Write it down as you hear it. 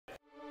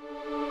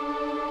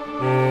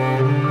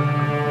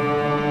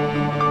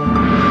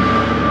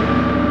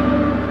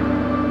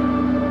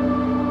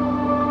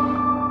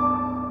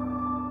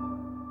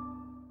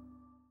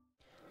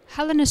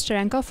Helen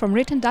Nesterenko from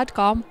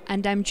Written.com,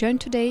 and I'm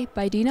joined today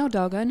by Dino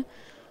Dogan,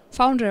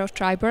 founder of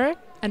Triber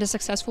and a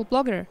successful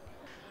blogger.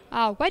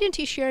 Why don't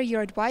you share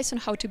your advice on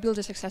how to build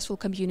a successful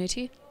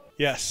community?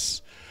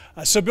 Yes.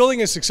 So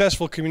building a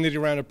successful community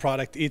around a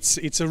product,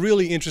 it's a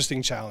really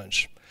interesting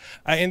challenge.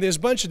 And there's a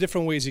bunch of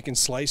different ways you can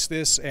slice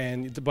this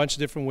and a bunch of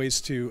different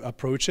ways to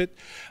approach it.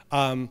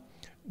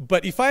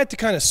 But if I had to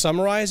kind of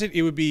summarize it,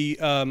 it would be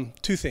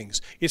two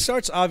things. It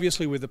starts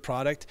obviously with the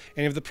product,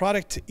 and if the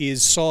product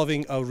is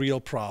solving a real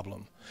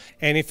problem,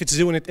 and if it's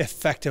doing it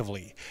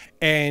effectively,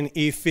 and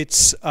if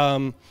it's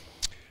solving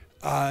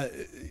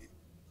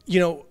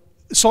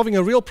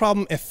a real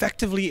problem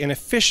effectively and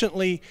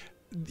efficiently,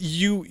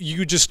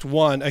 you just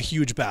won a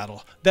huge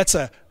battle. That's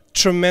a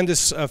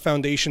tremendous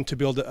foundation to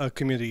build a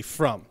community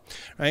from,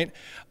 right?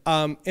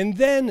 And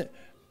then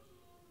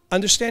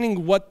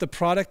understanding what the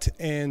product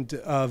and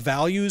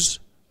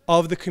values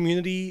of the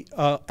community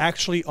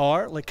actually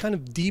are, like kind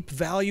of deep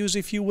values,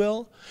 if you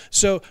will.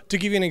 So to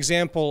give you an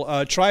example,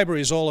 Triber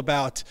is all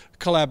about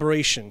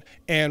collaboration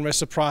and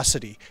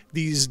reciprocity,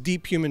 these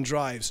deep human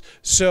drives.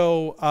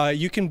 So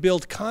you can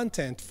build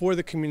content for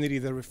the community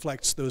that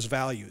reflects those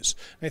values.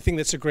 And I think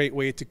that's a great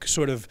way to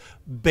sort of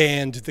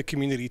band the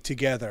community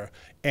together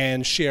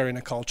and share in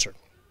a culture.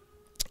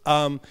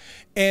 And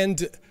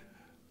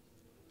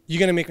you're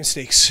going to make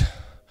mistakes.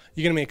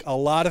 You're going to make a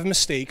lot of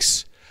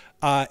mistakes,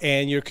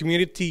 and your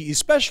community,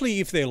 especially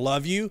if they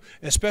love you,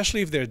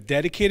 especially if they're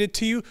dedicated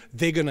to you,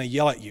 they're going to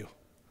yell at you,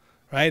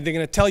 right? They're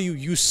going to tell you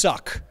you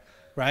suck,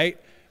 right?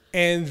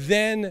 And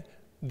then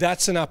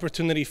that's an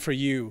opportunity for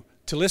you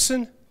to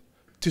listen,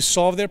 to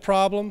solve their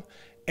problem.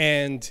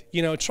 And,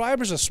 you know,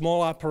 Triber's a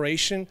small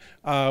operation.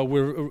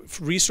 We're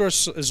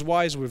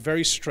resources-wise, we're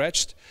very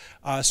stretched.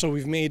 So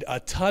we've made a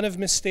ton of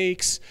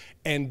mistakes,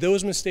 and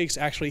those mistakes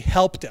actually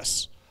helped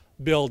us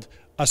build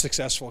a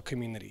successful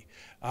community,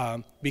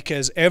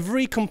 because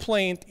every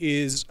complaint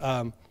is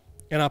an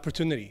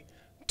opportunity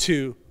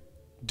to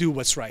do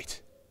what's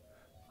right,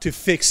 to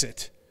fix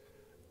it,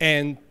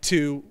 and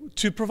to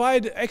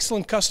provide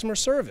excellent customer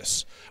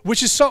service,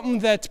 which is something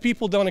that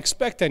people don't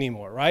expect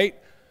anymore, right?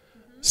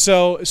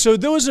 So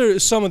those are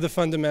some of the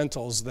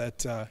fundamentals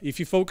that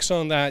if you focus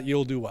on that,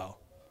 you'll do well.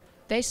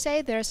 They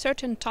say there are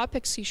certain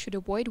topics you should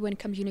avoid when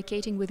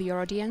communicating with your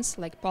audience,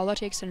 like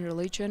politics and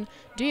religion.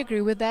 Do you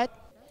agree with that?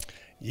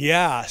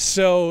 Yeah,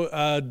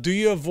 so do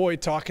you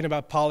avoid talking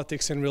about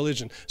politics and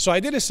religion? So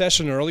I did a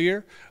session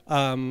earlier.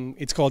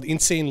 It's called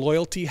Insane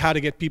Loyalty, How to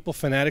Get People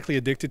Fanatically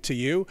Addicted to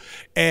You,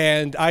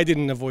 and I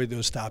didn't avoid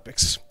those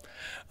topics.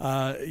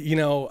 You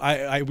know,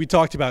 we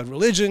talked about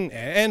religion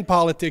and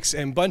politics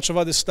and a bunch of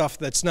other stuff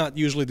that's not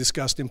usually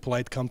discussed in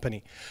polite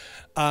company.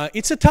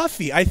 It's a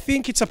toughie. I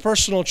think it's a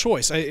personal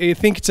choice. I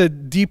think it's a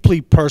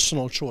deeply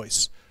personal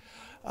choice.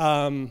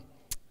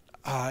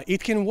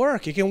 It can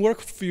work. It can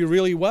work for you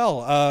really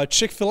well.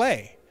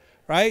 Chick-fil-A,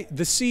 right?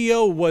 The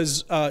CEO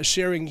was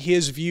sharing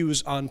his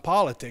views on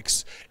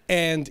politics,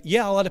 and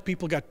yeah, a lot of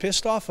people got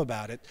pissed off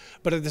about it.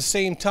 But at the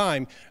same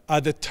time,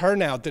 the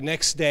turnout the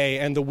next day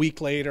and the week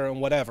later and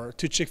whatever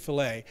to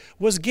Chick-fil-A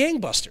was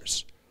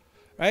gangbusters,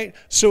 right?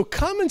 So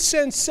common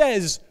sense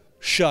says,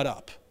 shut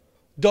up.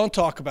 Don't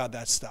talk about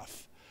that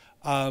stuff.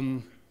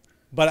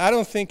 But I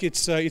don't think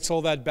it's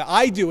all that bad.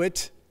 I do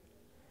it.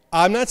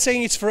 I'm not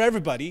saying it's for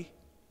everybody.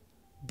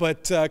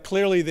 But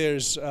clearly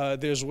there's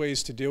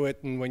ways to do it,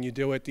 and when you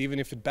do it, even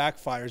if it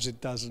backfires,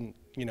 it doesn't,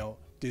 you know,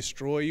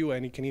 destroy you,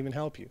 and it can even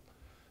help you.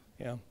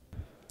 Yeah.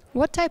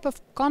 What type of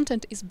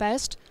content is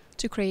best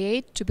to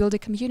create to build a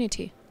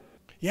community?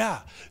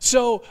 Yeah.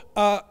 So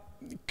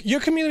your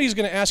community is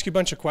going to ask you a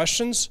bunch of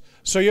questions,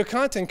 so your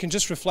content can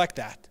just reflect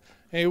that.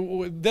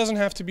 It doesn't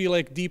have to be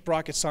like deep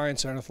rocket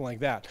science or anything like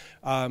that.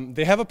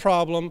 They have a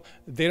problem,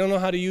 they don't know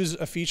how to use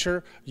a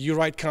feature, you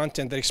write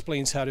content that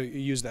explains how to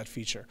use that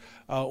feature,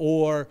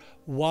 or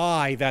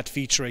why that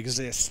feature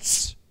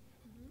exists,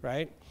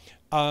 right?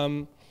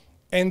 And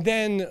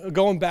then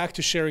going back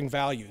to sharing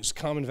values,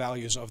 common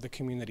values of the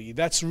community,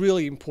 that's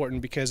really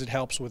important because it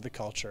helps with the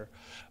culture.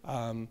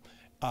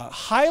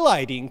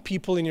 Highlighting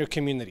people in your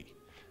community.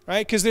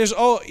 Right? Because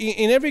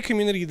in every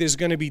community there's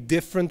going to be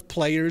different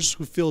players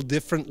who fill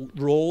different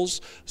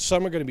roles.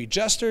 Some are going to be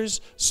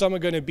jesters, some are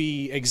going to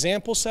be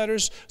example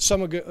setters,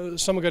 some are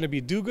going to be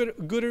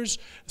do-gooders,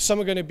 some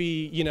are going to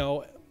be, you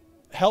know,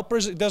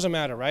 helpers. It doesn't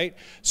matter, right?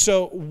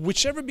 So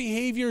whichever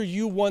behavior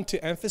you want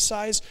to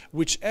emphasize,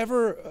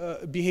 whichever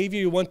behavior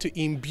you want to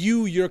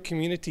imbue your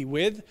community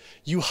with,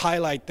 you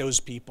highlight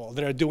those people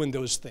that are doing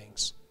those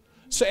things.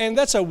 So, and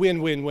that's a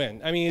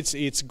win-win-win. I mean,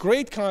 it's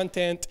great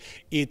content.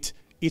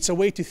 It's a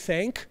way to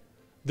thank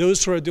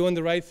those who are doing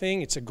the right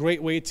thing. It's a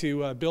great way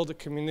to build a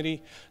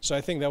community. So I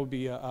think that would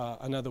be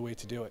another way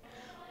to do it.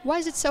 Why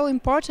is it so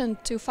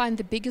important to find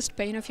the biggest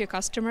pain of your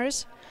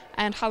customers,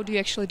 and how do you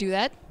actually do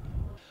that?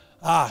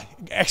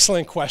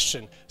 Excellent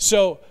question.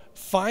 So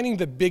finding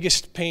the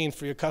biggest pain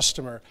for your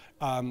customer,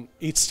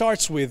 it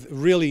starts with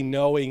really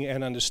knowing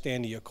and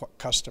understanding your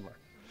customer.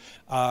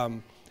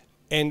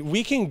 And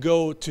we can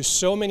go to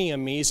so many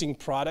amazing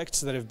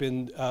products that have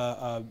been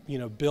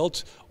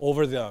built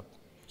over the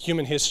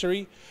human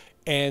history.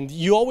 And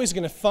you're always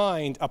going to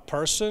find a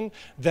person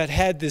that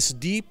had this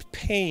deep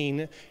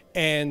pain,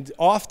 and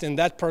often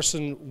that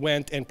person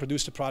went and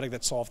produced a product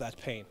that solved that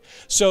pain.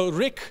 So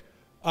Rick,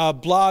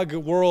 Blog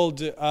World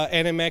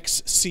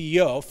NMX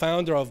CEO,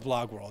 founder of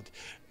Blog World,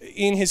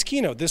 in his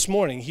keynote this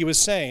morning, he was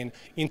saying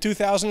in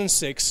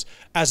 2006,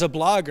 as a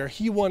blogger,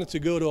 he wanted to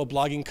go to a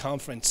blogging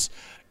conference,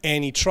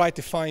 and he tried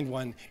to find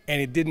one,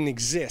 and it didn't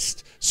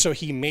exist, so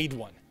he made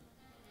one,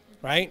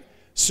 right?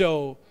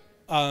 So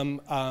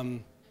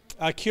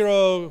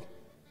Akiro,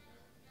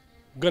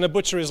 gonna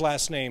butcher his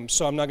last name,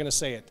 so I'm not gonna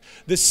say it.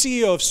 The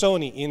CEO of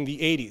Sony in the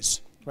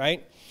 80s,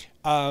 right?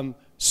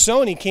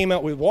 Sony came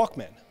out with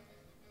Walkman,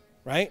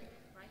 right?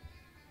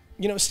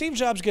 You know, Steve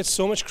Jobs gets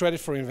so much credit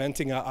for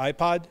inventing an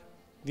iPod,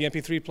 the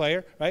MP3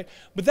 player, right?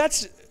 But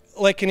that's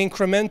like an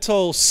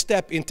incremental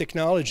step in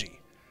technology,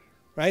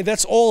 right?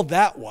 That's all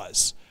that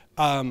was.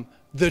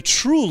 The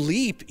true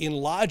leap in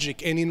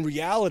logic and in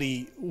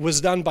reality was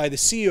done by the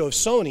CEO of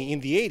Sony in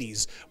the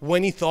 80s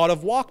when he thought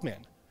of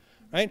Walkman,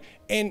 right?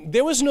 And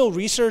there was no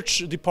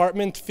research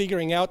department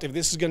figuring out if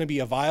this is going to be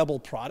a viable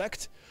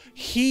product.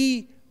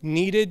 He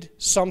needed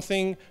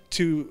something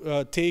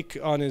to take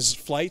on his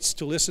flights,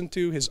 to listen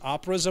to his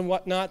operas and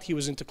whatnot. He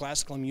was into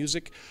classical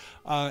music,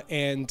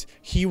 and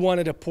he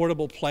wanted a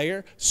portable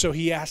player, so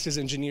he asked his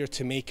engineer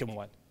to make him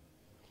one.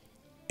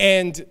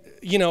 And,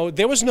 you know,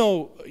 there was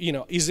no, you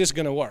know, is this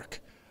going to work?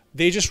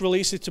 They just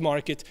released it to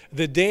market.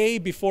 The day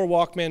before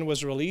Walkman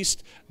was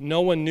released, no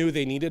one knew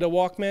they needed a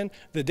Walkman.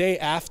 The day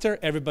after,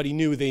 everybody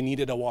knew they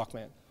needed a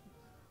Walkman.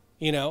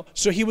 You know,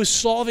 so he was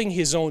solving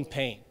his own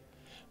pain.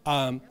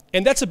 And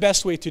that's the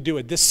best way to do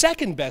it. The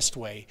second best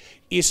way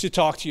is to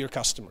talk to your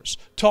customers.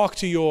 Talk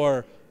to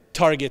your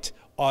target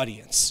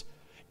audience.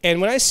 And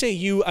when I say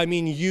you, I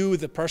mean you,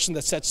 the person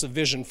that sets the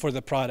vision for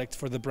the product,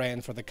 for the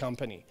brand, for the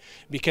company.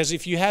 Because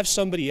if you have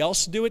somebody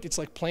else do it, it's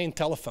like playing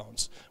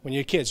telephones when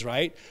you're kids,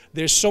 right?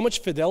 There's so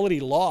much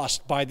fidelity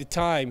lost by the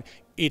time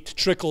it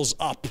trickles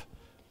up.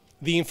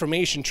 The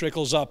information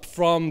trickles up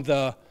from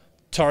the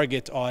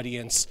target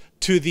audience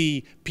to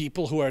the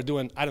people who are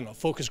doing, I don't know,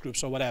 focus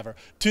groups or whatever,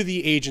 to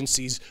the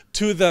agencies,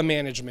 to the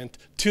management,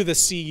 to the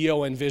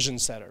CEO and vision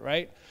setter,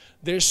 right?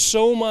 There's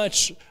so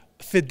much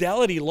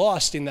fidelity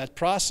lost in that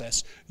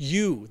process.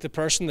 You, the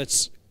person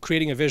that's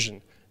creating a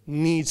vision,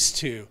 needs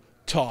to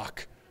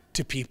talk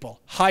to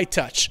people. High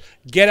touch.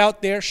 Get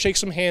out there, shake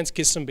some hands,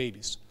 kiss some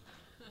babies.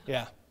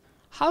 Yeah.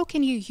 How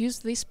can you use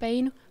this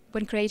pain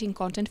when creating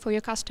content for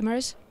your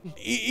customers?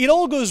 It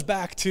all goes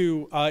back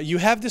to you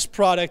have this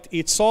product,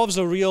 it solves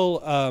a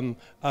real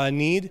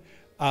need.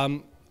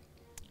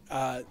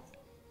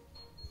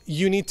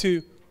 You need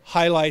to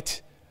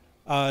highlight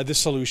the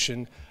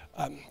solution.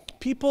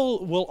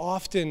 People will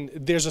often,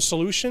 there's a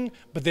solution,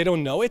 but they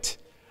don't know it.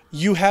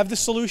 You have the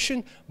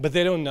solution, but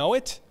they don't know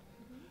it.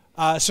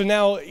 So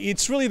now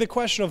it's really the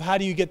question of how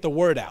do you get the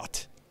word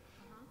out,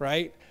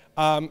 right?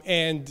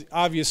 And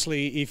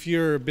obviously, if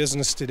you're a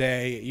business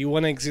today, you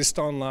want to exist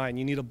online,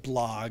 you need a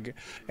blog.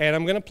 And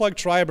I'm going to plug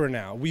Triber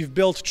now. We've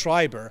built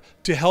Triber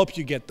to help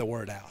you get the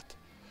word out,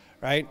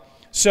 right?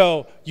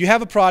 So you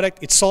have a product,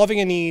 it's solving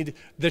a need.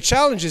 The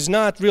challenge is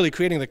not really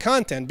creating the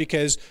content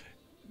because,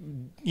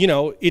 you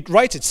know, it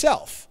writes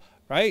itself,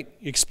 right?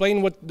 You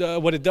explain what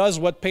it does,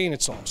 what pain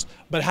it solves.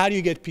 But how do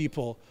you get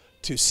people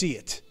to see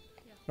it,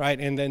 right?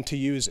 And then to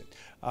use it.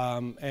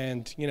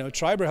 And, you know,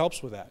 Triber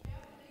helps with that.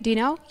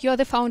 Dino, you're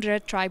the founder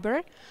at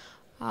Triber.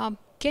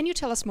 Can you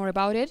tell us more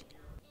about it?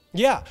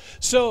 Yeah,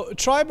 so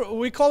Triber,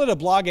 we call it a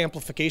blog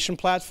amplification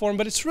platform,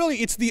 but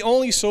it's the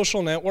only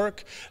social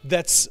network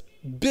that's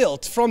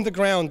built from the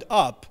ground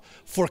up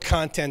for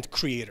content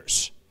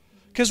creators.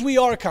 Because we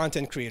are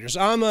content creators.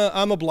 I'm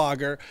a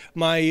blogger.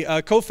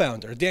 My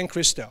co-founder, Dan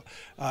Christo,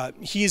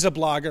 he's a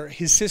blogger.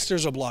 His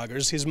sister's a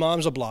blogger. His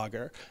mom's a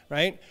blogger,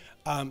 right?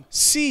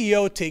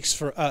 SEO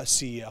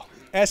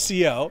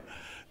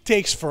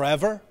takes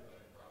forever.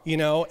 You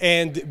know,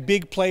 and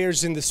big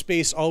players in the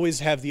space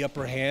always have the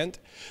upper hand.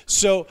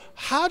 So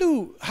how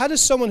does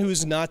someone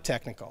who's not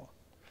technical,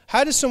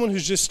 how does someone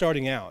who's just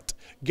starting out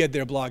get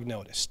their blog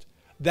noticed?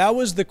 That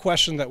was the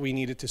question that we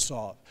needed to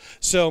solve.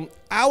 So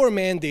our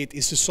mandate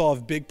is to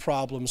solve big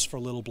problems for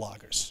little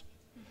bloggers.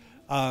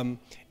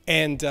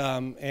 And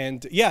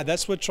yeah,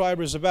 that's what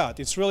Triber is about.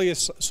 It's really a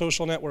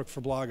social network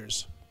for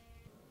bloggers.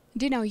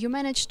 Dino, you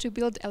managed to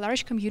build a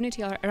large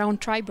community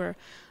around Triber.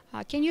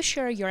 Can you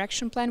share your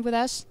action plan with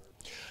us?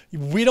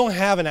 We don't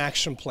have an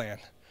action plan.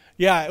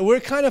 Yeah, we're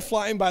kind of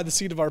flying by the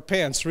seat of our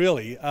pants,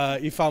 really,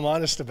 if I'm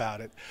honest about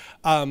it.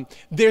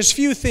 There's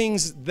few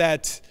things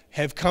that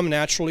have come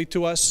naturally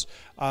to us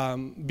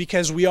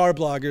because we are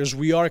bloggers,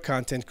 we are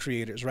content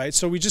creators, right?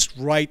 So we just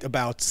write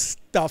about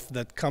stuff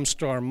that comes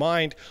to our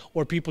mind,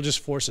 or people just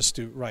force us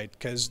to write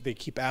because they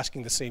keep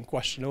asking the same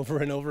question over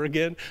and over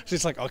again. So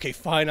it's like, okay,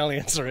 fine, I'll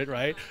answer it,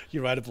 right?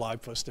 You write a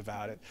blog post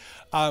about it.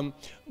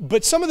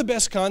 But some of the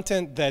best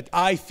content that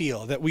I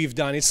feel that we've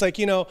done, it's like,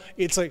 you know,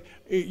 it's like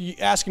you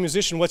ask a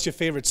musician, what's your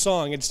favorite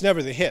song? It's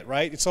never the hit,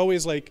 right? It's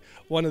always like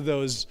one of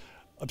those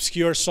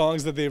obscure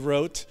songs that they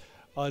wrote.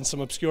 on some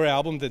obscure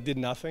album that did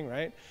nothing,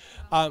 right?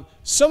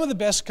 Some of the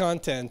best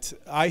content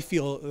I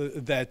feel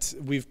that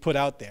we've put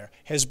out there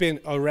has been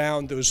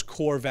around those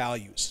core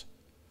values,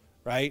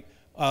 right?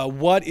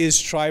 What is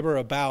Triber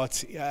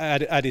about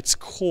at its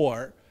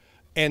core,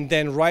 and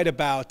then write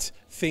about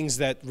things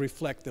that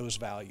reflect those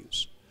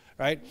values,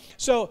 right?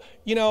 So,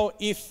 you know,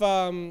 if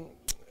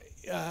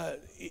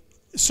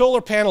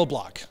solar panel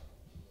block,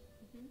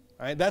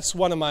 right? That's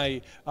one of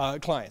my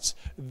clients.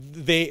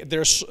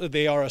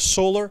 They are a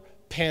solar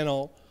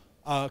panel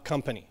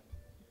company.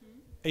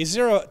 Is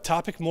there a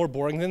topic more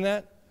boring than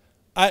that?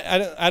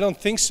 I don't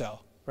think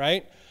so,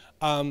 right?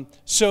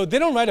 So they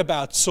don't write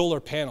about solar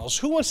panels.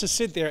 Who wants to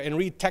sit there and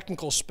read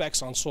technical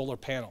specs on solar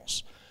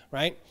panels,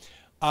 right?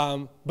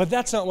 But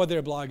that's not what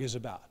their blog is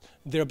about.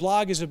 Their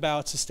blog is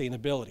about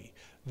sustainability.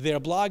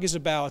 Their blog is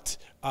about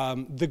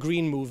the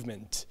green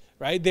movement,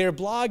 right? Their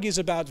blog is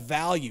about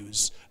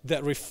values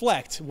that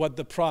reflect what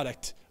the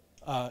product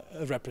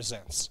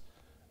represents,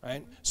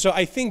 right? So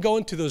I think go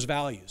into those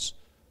values.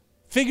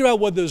 Figure out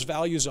what those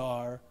values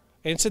are.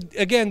 And it's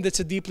again, that's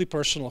a deeply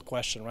personal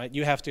question, right?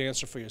 You have to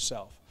answer for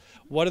yourself.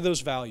 What are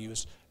those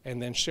values? And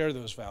then share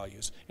those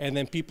values. And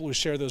then people who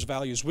share those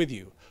values with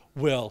you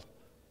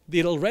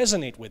it'll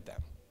resonate with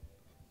them,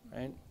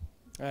 right?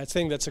 I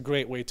think that's a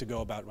great way to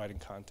go about writing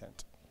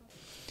content.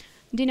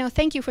 Dino,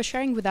 thank you for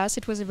sharing with us.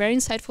 It was a very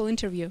insightful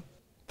interview.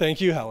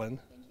 Thank you, Helen.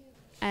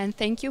 And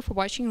thank you for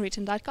watching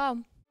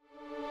Written.com.